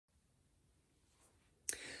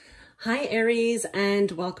Hi Aries, and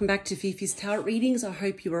welcome back to Fifi's Tarot Readings. I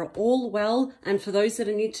hope you are all well, and for those that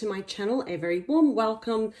are new to my channel, a very warm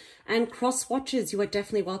welcome. And cross watchers, you are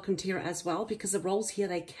definitely welcome to here as well, because the roles here,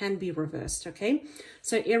 they can be reversed, okay?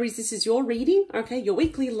 So Aries, this is your reading, okay? Your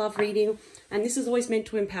weekly love reading, and this is always meant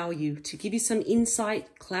to empower you, to give you some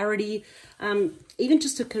insight, clarity, even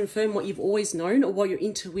just to confirm what you've always known or what your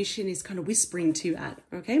intuition is kind of whispering to you at,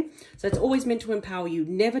 okay? So it's always meant to empower you,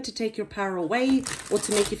 never to take your power away or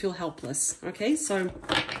to make you feel helpless, okay? So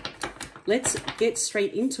let's get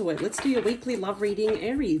straight into it. Let's do your weekly love reading,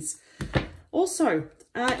 Aries. Also,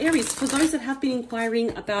 Aries, for those that have been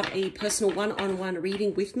inquiring about a personal one-on-one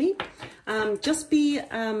reading with me, just be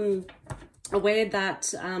aware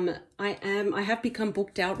that I have become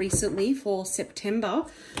booked out recently for September.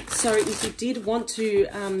 So if you did want to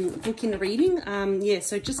book in a reading, yeah,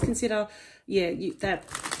 so just consider, yeah, that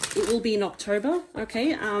it will be in October, okay?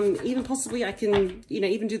 Even possibly I can,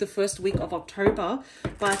 even do the first week of October,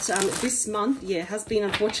 but this month, yeah, has been,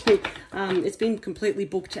 unfortunately, it's been completely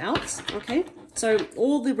booked out, okay? So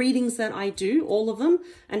all the readings that I do, all of them,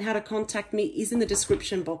 and how to contact me is in the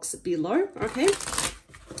description box below, okay?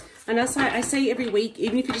 And as I say every week,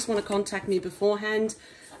 even if you just want to contact me beforehand,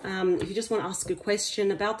 if you just want to ask a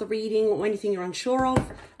question about the reading or anything you're unsure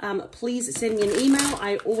of, please send me an email.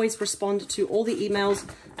 I always respond to all the emails,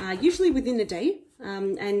 usually within a day.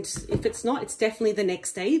 And if it's not, it's definitely the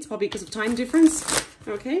next day. It's probably because of time difference.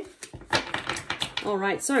 Okay. All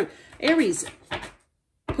right. So Aries,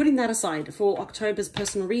 putting that aside for October's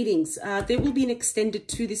personal readings, there will be an extended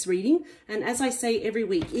to this reading. And as I say every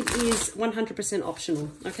week, it is 100% optional.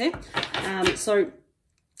 Okay. So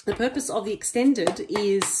the purpose of the extended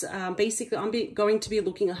is basically I'm going to be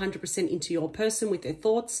looking 100% into your person with their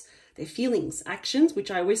thoughts, their feelings, actions, which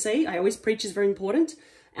I always preach is very important,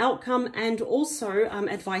 outcome, and also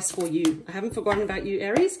advice for you. I haven't forgotten about you,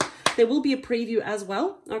 Aries. There will be a preview as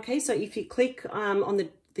well. Okay, so if you click on the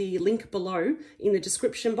link below in the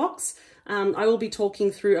description box, I will be talking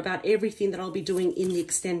through about everything that I'll be doing in the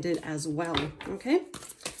extended as well. Okay.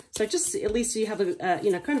 So just at least you have a,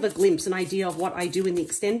 kind of a glimpse, an idea of what I do in the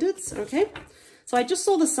extendeds, okay? So I just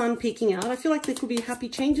saw the sun peeking out. I feel like there could be happy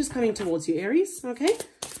changes coming towards you, Aries, okay?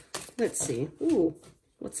 Let's see. Ooh,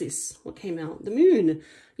 what's this? What came out? The moon.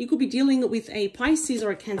 You could be dealing with a Pisces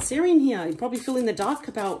or a Cancerian here. You probably feel in the dark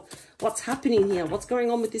about what's happening here, what's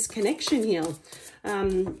going on with this connection here.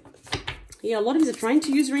 Yeah, a lot of you are trying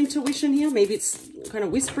to use your intuition here. Maybe it's kind of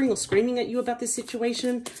whispering or screaming at you about this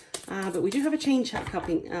situation. But we do have a change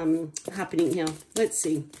happening here. Let's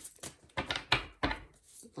see.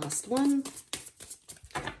 Last one.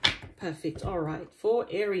 Perfect. All right. For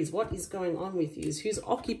Aries, what is going on with you? Who's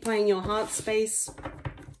occupying your heart space?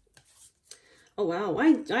 Oh, wow.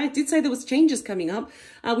 I did say there was changes coming up.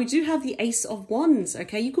 We do have the Ace of Wands,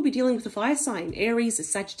 okay? You could be dealing with a fire sign, Aries,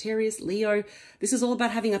 Sagittarius, Leo. This is all about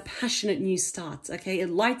having a passionate new start, okay? It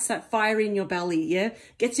lights that fire in your belly, yeah?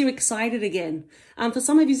 Gets you excited again. For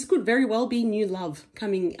some of you, this could very well be new love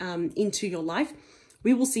coming into your life.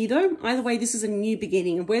 We will see though. Either way, this is a new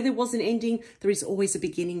beginning. And where there was an ending, there is always a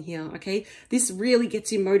beginning here, okay? This really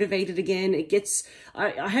gets you motivated again. It gets,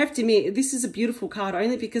 I have to admit, this is a beautiful card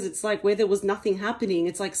only because it's like where there was nothing happening,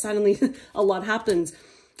 it's like suddenly a lot happens.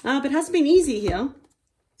 But it hasn't been easy here.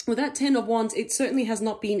 With that 10 of Wands, it certainly has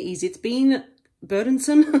not been easy. It's been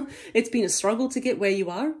burdensome. It's been a struggle to get where you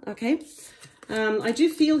are, okay? I do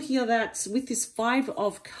feel here that with this 5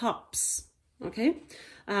 of Cups, okay?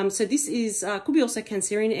 So this is, could be also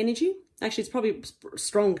Cancerian energy. Actually, it's probably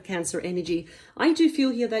strong Cancer energy. I do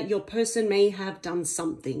feel here that your person may have done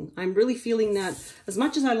something. I'm really feeling that as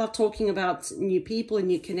much as I love talking about new people and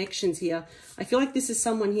new connections here, I feel like this is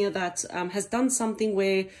someone here that has done something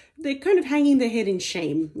where they're kind of hanging their head in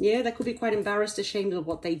shame. Yeah, they could be quite embarrassed, ashamed of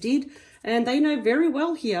what they did. And they know very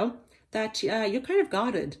well here that you're kind of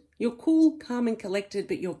guarded. You're cool, calm, and collected,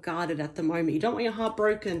 but you're guarded at the moment. You don't want your heart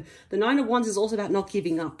broken. The 9 of Wands is also about not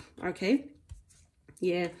giving up, okay?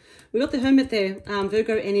 Yeah, we got the Hermit there,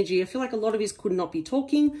 Virgo energy. I feel like a lot of you could not be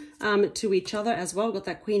talking to each other as well. We've got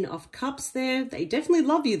that Queen of Cups there. They definitely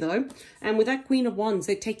love you though. And with that Queen of Wands,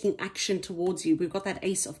 they're taking action towards you. We've got that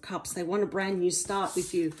Ace of Cups. They want a brand new start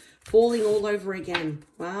with you, falling all over again.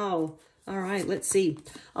 Wow. All right, let's see.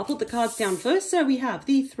 I'll put the cards down first. So we have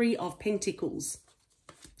the 3 of Pentacles,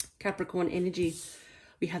 Capricorn energy.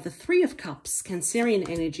 We have the 3 of Cups, Cancerian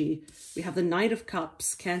energy. We have the Knight of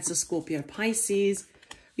Cups, Cancer, Scorpio, Pisces.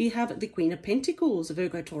 We have the Queen of Pentacles,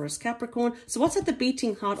 Virgo, Taurus, Capricorn. So what's at the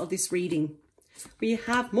beating heart of this reading? We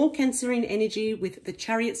have more Cancerian energy with the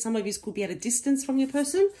Chariot. Some of you could be at a distance from your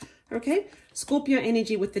person. Okay, Scorpio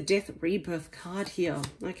energy with the Death Rebirth card here.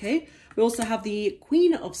 Okay, we also have the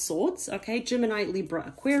Queen of Swords. Okay, Gemini, Libra,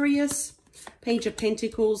 Aquarius, Page of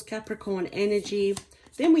Pentacles, Capricorn energy.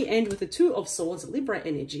 Then we end with the Two of Swords, Libra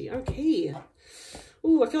energy. Okay.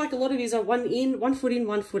 Ooh, I feel like a lot of you are one foot in,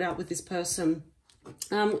 one foot out with this person.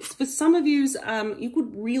 For some of you, you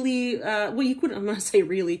could really, well, you could, I'm going to say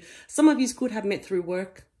really, some of you could have met through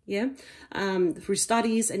work. Yeah, through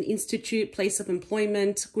studies, an institute, place of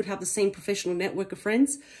employment, could have the same professional network of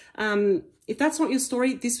friends. If that's not your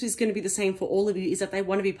story, this is going to be the same for all of you, is that they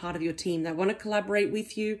want to be part of your team. They want to collaborate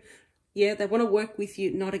with you. Yeah, they want to work with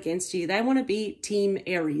you, not against you. They want to be Team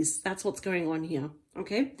Aries. That's what's going on here.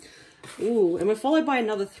 Okay. Ooh, and we're followed by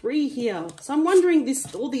another 3 here. So I'm wondering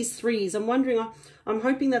all these 3s, I'm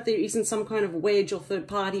hoping that there isn't some kind of wedge or third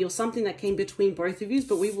party or something that came between both of you,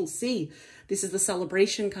 but we will see. This is the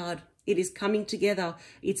celebration card. It is coming together.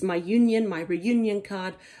 It's my union, my reunion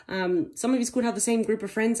card. Some of you could have the same group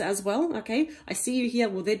of friends as well. Okay. I see you here.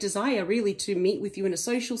 Well, their desire really to meet with you in a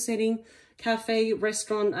social setting, cafe,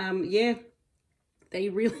 restaurant. Yeah, I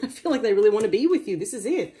feel like they really want to be with you. This is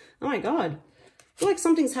it. Oh my God. I feel like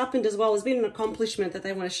something's happened as well. There's been an accomplishment that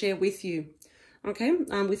they want to share with you. Okay,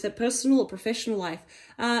 with their personal or professional life.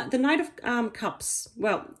 The Knight of Cups.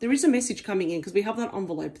 Well, there is a message coming in because we have that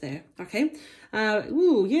envelope there. Okay.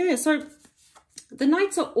 Ooh, yeah. So the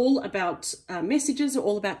Knights are all about messages, are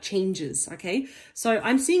all about changes. Okay. So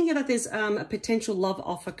I'm seeing here that there's a potential love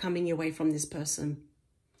offer coming your way from this person.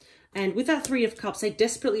 And with that 3 of Cups, they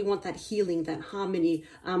desperately want that healing, that harmony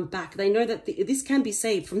back. They know that this can be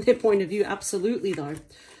saved from their point of view. Absolutely, though.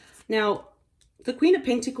 Now, the Queen of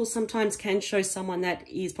Pentacles sometimes can show someone that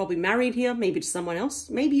is probably married here, maybe to someone else.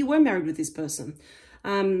 Maybe you were married with this person.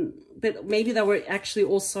 But maybe they were actually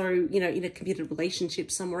also, you know, in a committed relationship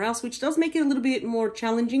somewhere else, which does make it a little bit more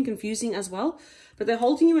challenging, confusing as well. But they're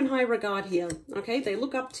holding you in high regard here. Okay, they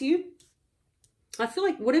look up to you. I feel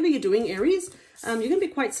like whatever you're doing, Aries, you're going to be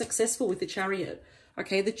quite successful with the Chariot.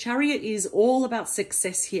 Okay, the Chariot is all about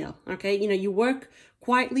success here. Okay, you know, you work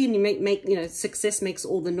quietly and you make you know, success makes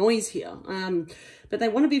all the noise here. But they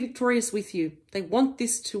want to be victorious with you. They want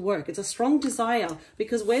this to work. It's a strong desire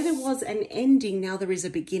because where there was an ending, now there is a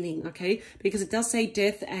beginning. Okay, because it does say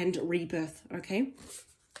death and rebirth. Okay.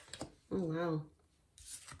 Oh, wow.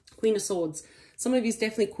 Queen of Swords. Some of you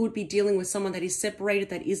definitely could be dealing with someone that is separated,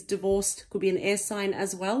 that is divorced, could be an air sign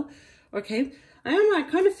as well. Okay. I don't know. I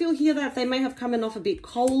kind of feel here that they may have come off a bit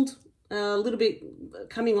cold, a little bit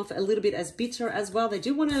coming off a little bit as bitter as well. They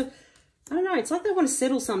do want to, I don't know. It's like they want to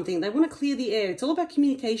settle something. They want to clear the air. It's all about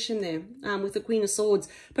communication there with the Queen of Swords.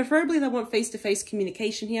 Preferably they want face-to-face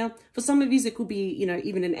communication here. For some of you, there could be, you know,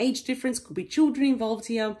 even an age difference, could be children involved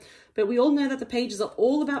here. But we all know that the pages are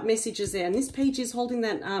all about messages there. And this page is holding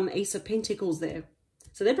that Ace of Pentacles there.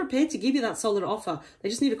 So they're prepared to give you that solid offer. They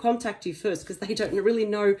just need to contact you first because they don't really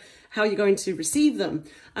know how you're going to receive them.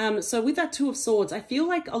 So with that 2 of Swords, I feel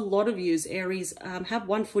like a lot of you, Aries, have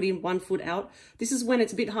 1 foot in, 1 foot out. This is when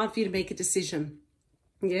it's a bit hard for you to make a decision.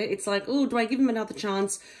 Yeah, it's like, oh, do I give him another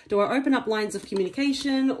chance? Do I open up lines of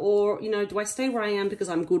communication? Or, you know, do I stay where I am because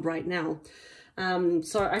I'm good right now?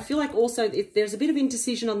 So I feel like also if there's a bit of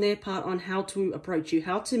indecision on their part on how to approach you,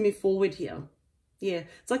 how to move forward here. Yeah,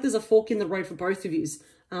 it's like there's a fork in the road for both of you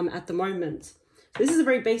at the moment. So this is a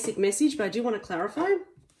very basic message, but I do want to clarify.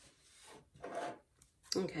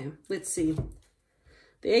 Okay, let's see.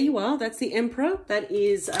 There you are. That's the Emperor. That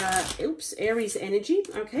is, Aries energy.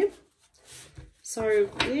 Okay. So,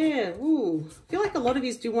 yeah. Ooh. I feel like a lot of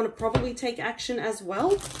you do want to probably take action as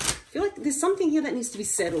well. I feel like there's something here that needs to be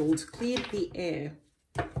settled. Cleared the air.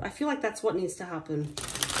 I feel like that's what needs to happen.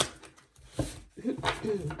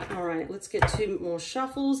 All right, let's get 2 more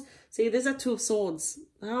shuffles. See, there's that 2 of Swords.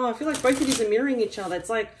 Oh, I feel like both of these are mirroring each other. It's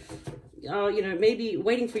like, you know, maybe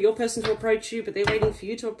waiting for your person to approach you, but they're waiting for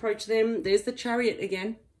you to approach them. There's the Chariot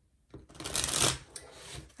again.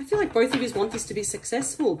 I feel like both of you want this to be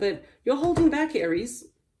successful, but you're holding back, Aries.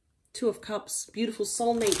 2 of Cups, beautiful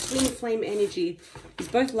soulmate, twin flame energy. You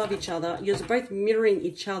both love each other. You're both mirroring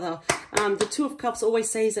each other. The 2 of Cups always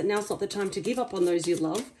says that now's not the time to give up on those you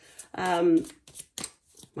love.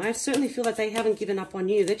 I certainly feel that they haven't given up on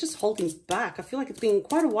you. They're just holding back. I feel like it's been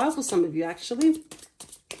quite a while for some of you, actually.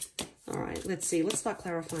 All right, let's see. Let's start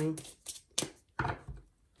clarifying.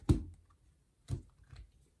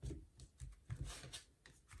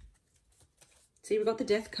 See, we've got the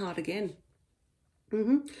Death card again.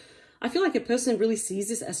 I feel like a person really sees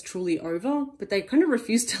this as truly over, but they kind of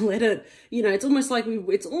refuse to let it, you know, it's almost like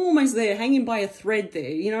it's almost there, hanging by a thread there.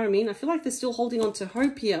 You know what I mean? I feel like they're still holding on to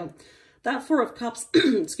hope here. That 4 of Cups,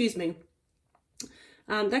 excuse me,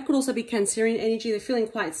 That could also be Cancerian energy. They're feeling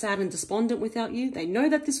quite sad and despondent without you. They know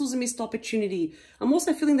that this was a missed opportunity. I'm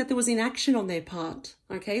also feeling that there was inaction on their part,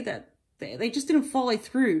 okay? That they just didn't follow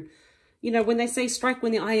through. You know, when they say strike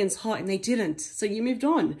when the iron's hot, and they didn't. So you moved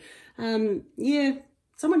on. Yeah,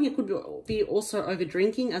 someone here could be also over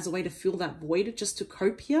drinking as a way to fill that void, just to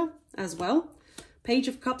cope here as well. Page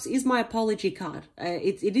of Cups is my apology card.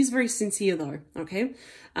 It is very sincere though, okay?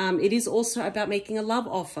 It is also about making a love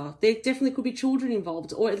offer. There definitely could be children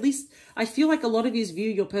involved, or at least I feel like a lot of you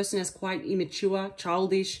view your person as quite immature,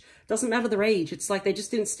 childish. Doesn't matter their age. It's like they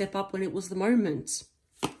just didn't step up when it was the moment.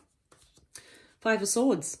 Five of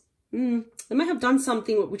Swords. They may have done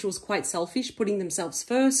something which was quite selfish, putting themselves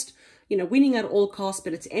first, you know, winning at all costs,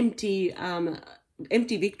 but it's empty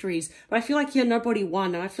victories. But I feel like here nobody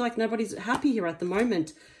won, and I feel like nobody's happy here at the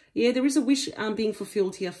moment. Yeah, there is a wish being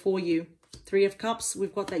fulfilled here for you. Three of Cups,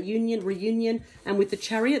 we've got that union, reunion, and with the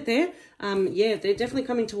Chariot there, yeah, they're definitely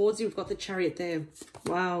coming towards you. We've got the Chariot there.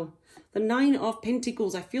 Wow. The Nine of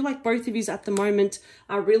Pentacles. I feel like both of you at the moment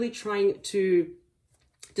are really trying to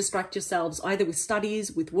distract yourselves, either with studies,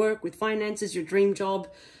 with work, with finances, your dream job.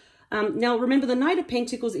 Now, remember, the Knight of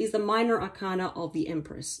Pentacles is the minor arcana of the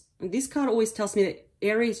Empress. And this card always tells me that,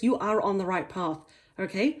 Aries, you are on the right path,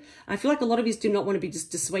 okay? I feel like a lot of you do not want to be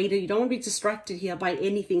just dissuaded. You don't want to be distracted here by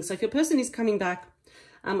anything. So if your person is coming back,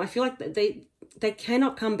 I feel like they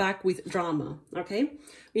cannot come back with drama, okay?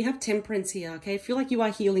 We have Temperance here, okay? I feel like you are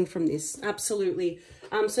healing from this, absolutely.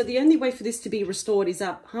 So the only way for this to be restored is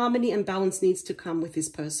that harmony and balance needs to come with this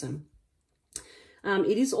person.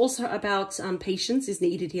 It is also about patience is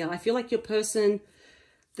needed here. I feel like your person,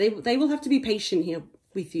 they will have to be patient here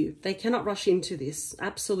with you. They cannot rush into this.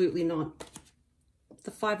 Absolutely not.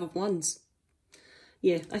 The Five of Wands.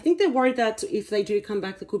 Yeah, I think they're worried that if they do come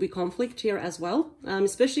back, there could be conflict here as well.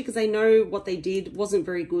 Especially because they know what they did wasn't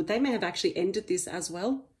very good. They may have actually ended this as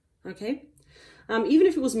well. Okay. Even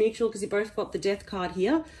if it was mutual, because you both got the Death card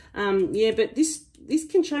here. Yeah, but this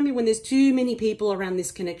can show me when there's too many people around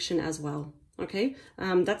this connection as well. Okay,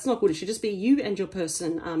 that's not good. It should just be you and your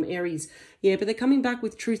person, Aries. Yeah, but they're coming back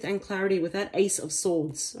with truth and clarity with that Ace of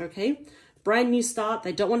Swords. Okay, brand new start.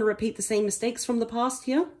 They don't want to repeat the same mistakes from the past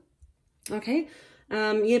here. Okay,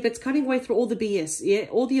 yeah, but it's cutting away through all the BS. Yeah,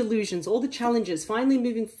 all the illusions, all the challenges. Finally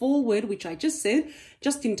moving forward, which I just said,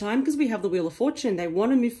 just in time, because we have the Wheel of Fortune. They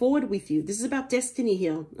want to move forward with you. This is about destiny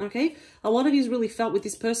here. Okay, a lot of you really felt with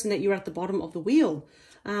this person that you're at the bottom of the wheel.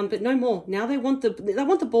 But no more. Now they want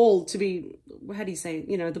the ball to be, how do you say,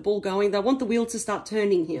 you know, the ball going. They want the wheel to start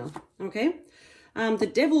turning here. Okay. The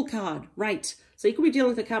Devil card, right. So you could be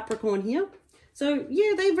dealing with a Capricorn here. So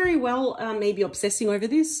yeah, they very well may be obsessing over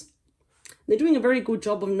this. They're doing a very good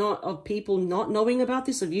job of people not knowing about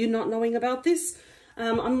this, of you not knowing about this.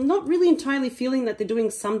 I'm not really entirely feeling that they're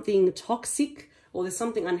doing something toxic or there's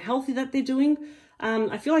something unhealthy that they're doing.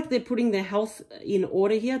 I feel like they're putting their health in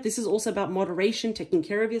order here. This is also about moderation, taking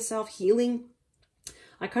care of yourself, healing.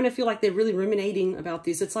 I kind of feel like they're really ruminating about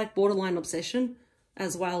this. It's like borderline obsession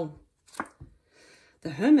as well.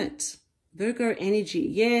 The Hermit, Virgo energy.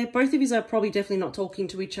 Yeah, both of you are probably definitely not talking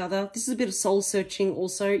to each other. This is a bit of soul searching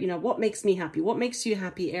also. You know, what makes me happy? What makes you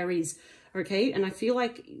happy, Aries? Okay, and I feel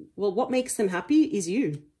like, well, what makes them happy is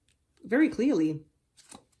you. Very clearly.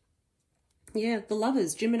 Yeah, the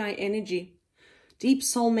Lovers, Gemini energy. Deep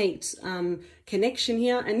soulmate connection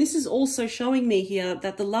here. And this is also showing me here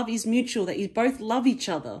that the love is mutual, that you both love each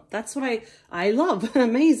other. That's what I love.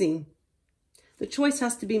 Amazing. The choice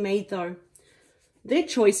has to be made though. Their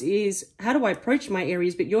choice is, how do I approach my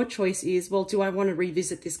Aries? But your choice is, well, do I want to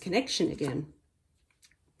revisit this connection again?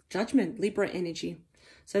 Judgment, Libra energy.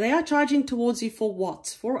 So they are charging towards you for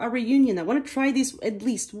what? For a reunion. They want to try this at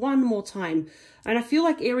least one more time. And I feel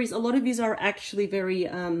like Aries, a lot of you are actually very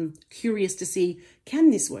curious to see,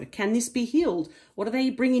 can this work? Can this be healed? What are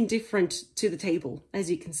they bringing different to the table, as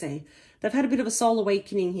you can say? They've had a bit of a soul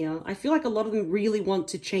awakening here. I feel like a lot of them really want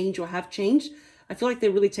to change or have changed. I feel like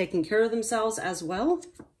they're really taking care of themselves as well.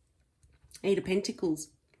 Eight of Pentacles.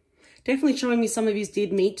 Definitely showing me some of you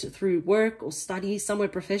did meet through work or study, somewhere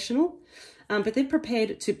professional. But they're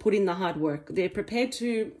prepared to put in the hard work. They're prepared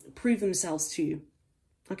to prove themselves to you.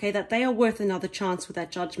 Okay, that they are worth another chance with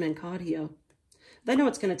that Judgment card here. They know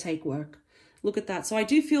it's going to take work. Look at that. So I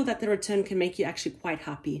do feel that the return can make you actually quite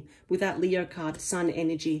happy with that Leo card, Sun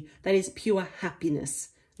energy. That is pure happiness.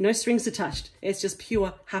 No strings attached. It's just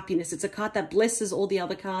pure happiness. It's a card that blesses all the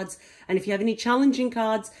other cards. And if you have any challenging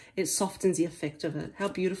cards, it softens the effect of it. How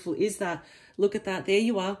beautiful is that? Look at that. There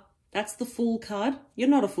you are. That's the Fool card. You're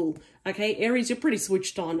not a fool, okay? Aries, you're pretty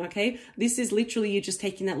switched on, okay? This is literally you just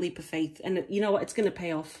taking that leap of faith. And you know what? It's going to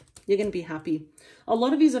pay off. You're going to be happy. A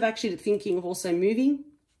lot of you are actually thinking of also moving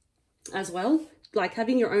as well, like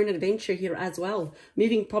having your own adventure here as well.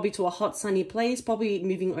 Moving probably to a hot, sunny place, probably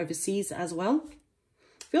moving overseas as well.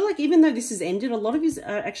 I feel like even though this has ended, a lot of you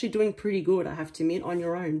are actually doing pretty good, I have to admit, on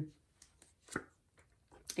your own.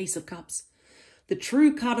 Ace of Cups. The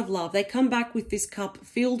true card of love. They come back with this cup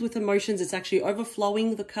filled with emotions. It's actually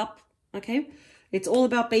overflowing the cup, okay? It's all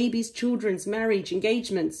about babies, children's, marriage,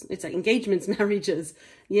 engagements. It's like engagements, marriages.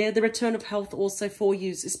 Yeah, the return of health also for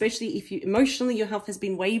you, especially if you emotionally your health has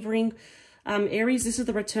been wavering. Aries, this is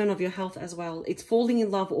the return of your health as well. It's falling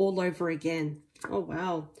in love all over again. Oh,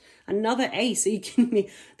 wow. Another ace. Are you kidding me?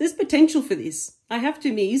 There's potential for this. I have to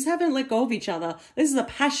admit, you haven't let go of each other. This is a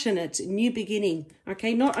passionate new beginning,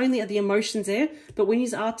 okay? Not only are the emotions there, but when you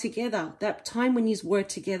are together, that time when you were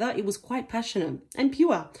together, it was quite passionate and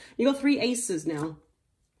pure. You got 3 aces now.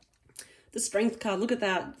 The Strength card, look at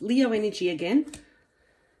that. Leo energy again.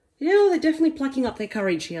 Yeah, they're definitely plucking up their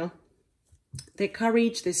courage here. Their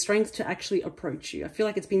courage, their strength to actually approach you. I feel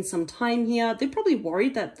like it's been some time here. They're probably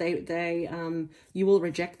worried that you will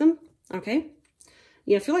reject them, okay?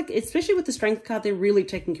 Yeah, I feel like, especially with the Strength card, they're really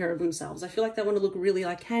taking care of themselves. I feel like they want to look really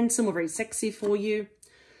like handsome or very sexy for you.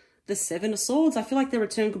 The 7 of Swords, I feel like their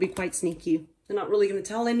return could be quite sneaky. They're not really going to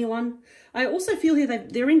tell anyone. I also feel here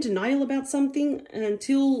that they're in denial about something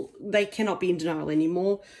until they cannot be in denial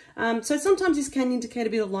anymore. So sometimes this can indicate a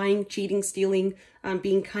bit of lying, cheating, stealing,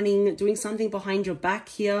 being cunning, doing something behind your back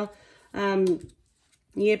here. Yeah,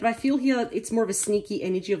 but I feel here it's more of a sneaky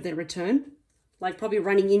energy of their return. Like probably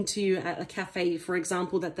running into you at a cafe, for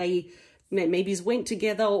example, that they maybe went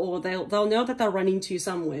together, or they'll know that they'll run into you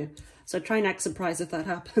somewhere. So try and act surprised if that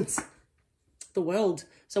happens. The World.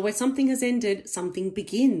 So where something has ended, something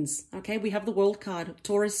begins. Okay, we have the World card.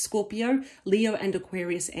 Taurus, Scorpio, Leo, and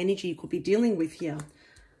Aquarius energy you could be dealing with here.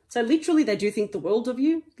 So literally, they do think the world of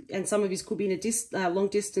you, and some of you could be in a long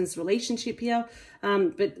distance relationship here.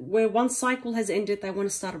 But where one cycle has ended, they want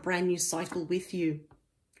to start a brand new cycle with you.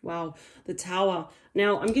 Wow, the Tower.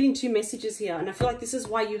 Now, I'm getting 2 messages here, and I feel like this is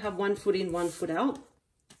why you have 1 foot in, 1 foot out.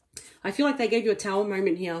 I feel like they gave you a Tower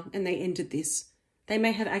moment here, and they ended this. They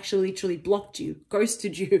may have actually literally blocked you,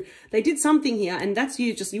 ghosted you. They did something here, and that's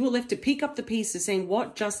you. You were left to pick up the pieces saying,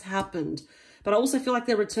 what just happened? But I also feel like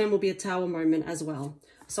their return will be a Tower moment as well.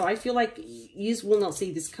 So I feel like you will not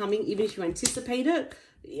see this coming, even if you anticipate it.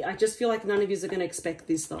 I just feel like none of you are going to expect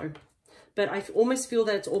this, though. But I almost feel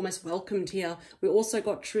that it's almost welcomed here. We also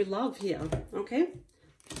got true love here, okay?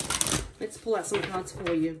 Let's pull out some cards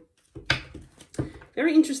for you.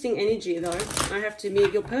 Very interesting energy, though. I have to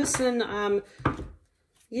admit, your person,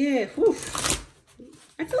 yeah, whew.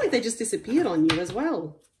 I feel like they just disappeared on you as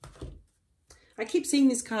well. I keep seeing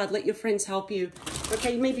this card, let your friends help you.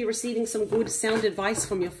 Okay, you may be receiving some good sound advice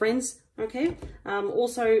from your friends, okay?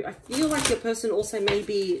 Also, I feel like your person also may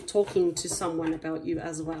be talking to someone about you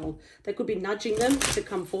as well. They could be nudging them to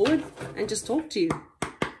come forward and just talk to you.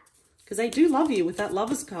 Because they do love you with that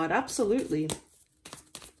Lovers card, absolutely.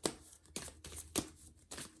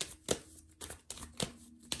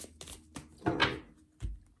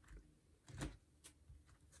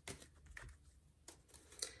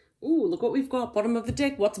 Ooh, look what we've got. Bottom of the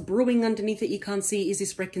deck. What's brewing underneath it you can't see is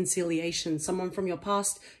this reconciliation. Someone from your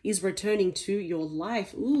past is returning to your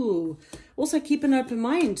life. Ooh. Also, keep an open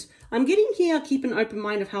mind. I'm getting here, keep an open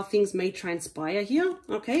mind of how things may transpire here,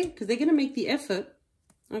 okay? Because they're going to make the effort,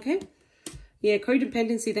 okay? Yeah,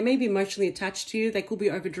 codependency. They may be emotionally attached to you. They could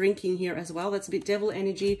be over drinking here as well. That's a bit devil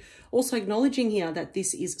energy. Also acknowledging here that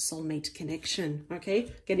this is soulmate connection,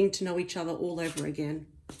 okay? Getting to know each other all over again.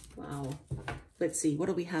 Wow. Let's see, what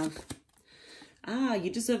do we have? Ah, you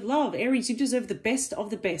deserve love. Aries, you deserve the best of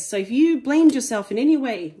the best. So if you blamed yourself in any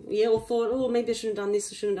way, yeah, or thought, oh, maybe I shouldn't have done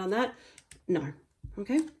this, I shouldn't have done that. No,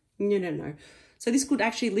 okay? No. So this could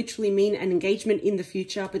actually literally mean an engagement in the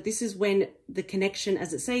future, but this is when the connection,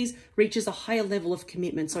 as it says, reaches a higher level of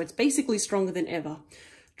commitment. So it's basically stronger than ever.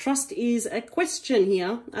 Trust is a question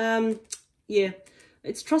here. Yeah,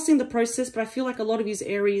 it's trusting the process, but I feel like a lot of you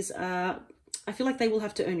Aries, I feel like they will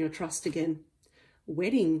have to earn your trust again.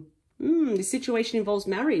 Wedding. This situation involves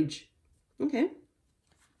marriage. Okay.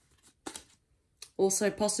 Also,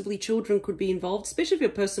 possibly children could be involved, especially if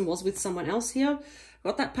your person was with someone else here.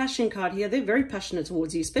 Got that passion card here. They're very passionate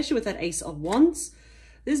towards you, especially with that Ace of Wands.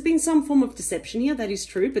 There's been some form of deception here, that is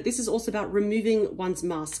true, but this is also about removing one's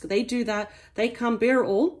mask. They do that. They can't bear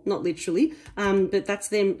all, not literally, but that's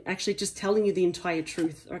them actually just telling you the entire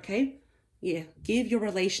truth, okay? Yeah, give your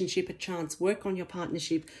relationship a chance. Work on your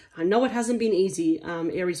partnership. I know it hasn't been easy,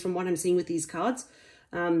 Aries, from what I'm seeing with these cards.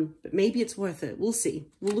 But maybe it's worth it. We'll see.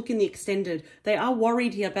 We'll look in the extended. They are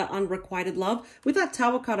worried here about unrequited love. With that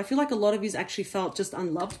Tower card, I feel like a lot of you actually felt just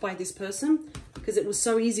unloved by this person because it was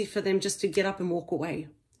so easy for them just to get up and walk away.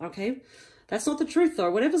 Okay? That's not the truth,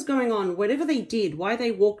 though. Whatever's going on, whatever they did, why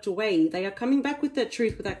they walked away, they are coming back with that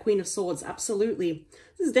truth with that Queen of Swords. Absolutely.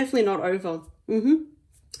 This is definitely not over. So I'm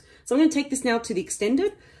going to take this now to the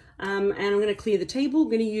extended. And I'm going to clear the table. I'm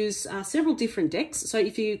going to use several different decks. So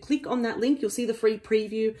if you click on that link, you'll see the free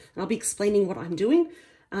preview, and I'll be explaining what I'm doing.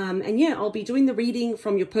 And yeah, I'll be doing the reading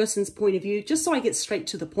from your person's point of view, just so I get straight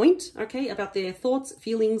to the point, okay, about their thoughts,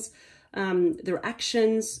 feelings, their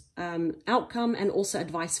actions, outcome, and also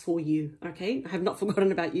advice for you, okay? I have not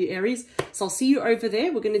forgotten about you, Aries. So I'll see you over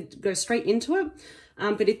there. We're going to go straight into it.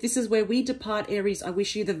 But if this is where we depart, Aries, I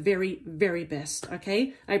wish you the very, very best,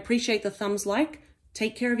 okay? I appreciate the thumbs like.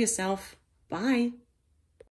 Take care of yourself. Bye.